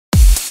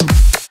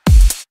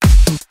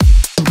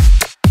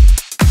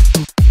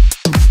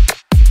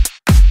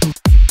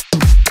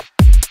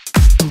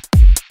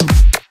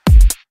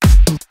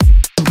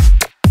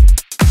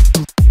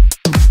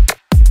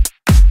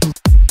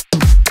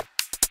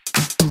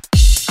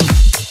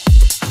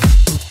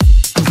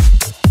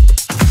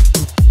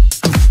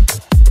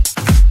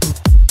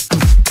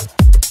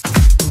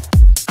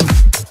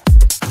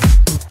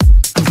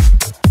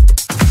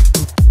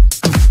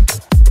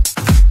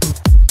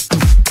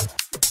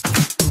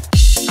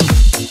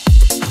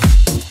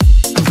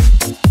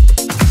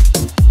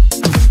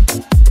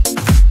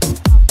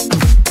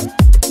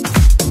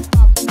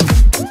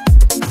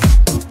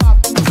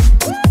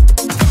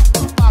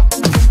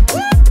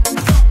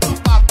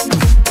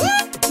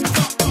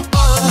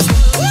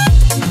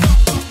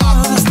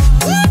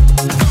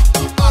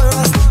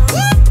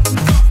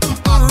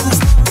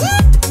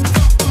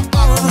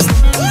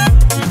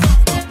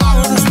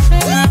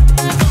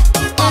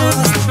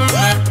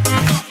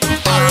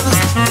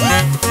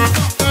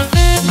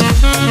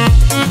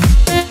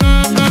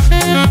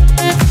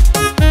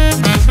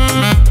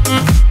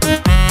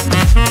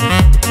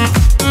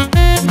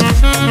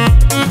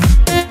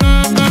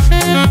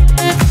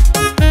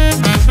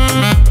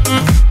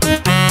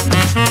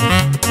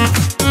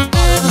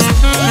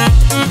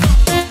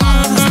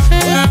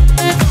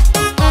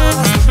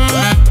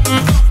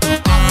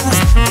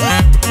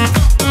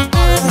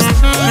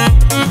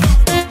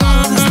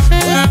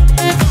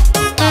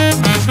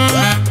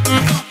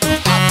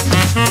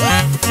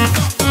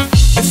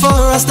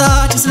I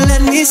start, just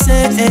let me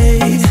say,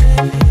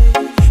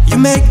 you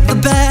make the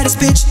baddest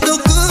bitch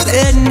look good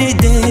any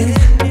day.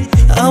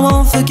 I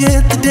won't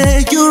forget the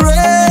day you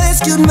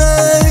rescued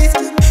me,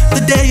 the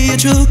day your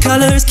true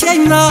colors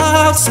came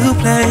out to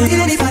play.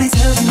 Did anybody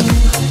tell you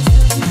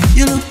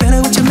you look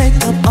better with your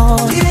makeup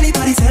on? Did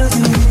anybody tell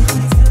you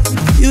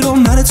you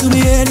don't matter to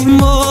me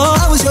anymore?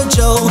 I was your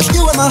joke,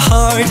 you were my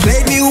heart,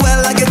 played me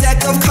well like a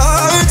deck of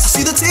cards. I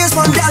see the tears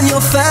run down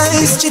your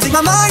face, but you think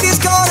my mind is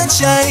gonna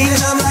change.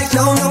 And I'm like,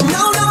 no, no,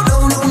 no, no,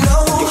 no, no, no.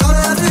 You're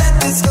gonna have to let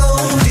this go.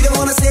 Didn't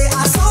wanna say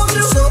I told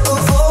you so,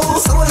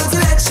 someone had to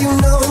let you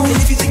know.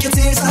 And if you think your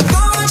tears are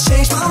gonna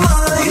change my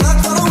mind, I'm not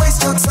gonna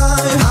waste your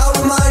time. I'll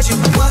remind you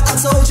what I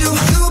told you.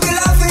 You'll be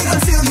laughing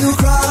until you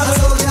cry. I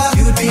told ya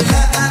you'd be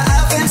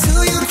laughing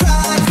till you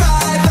cry,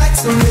 cry back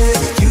to me.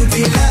 You'd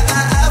be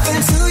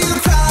laughing till you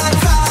cry,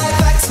 cry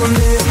back to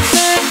me.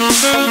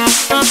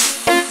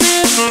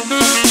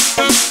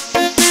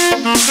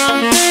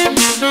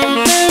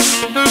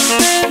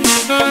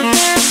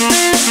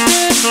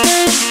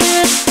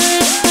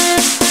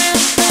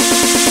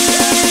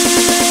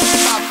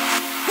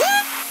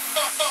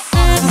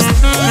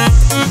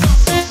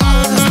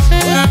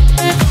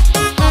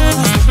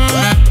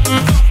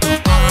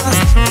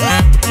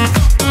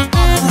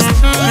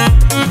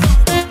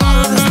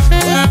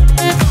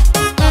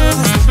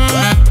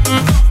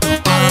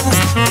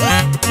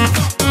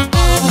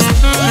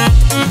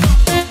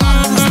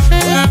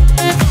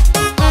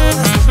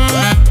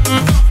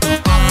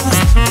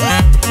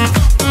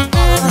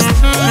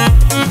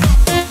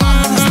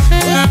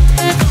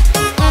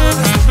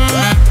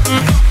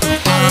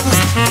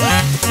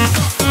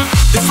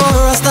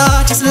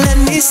 Just let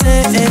me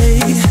say,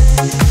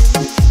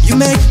 you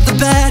make the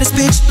baddest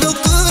bitch look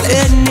good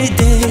any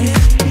day.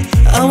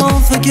 I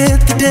won't forget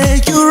the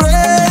day you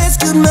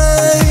rescued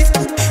me,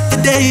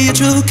 the day your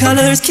true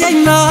colors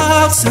came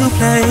out to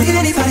play. Did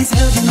anybody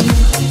tell you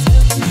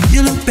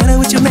you look better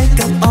with your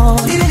makeup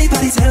on? Did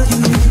anybody tell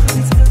you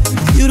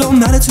you don't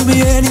matter to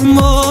me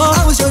anymore?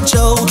 I was your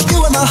joke,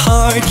 you were my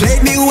heart, played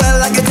me well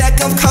like a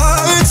deck of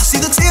cards. I see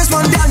the tears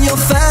run down your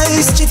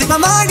face, but you think my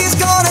mind is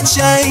gonna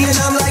change. And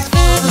I'm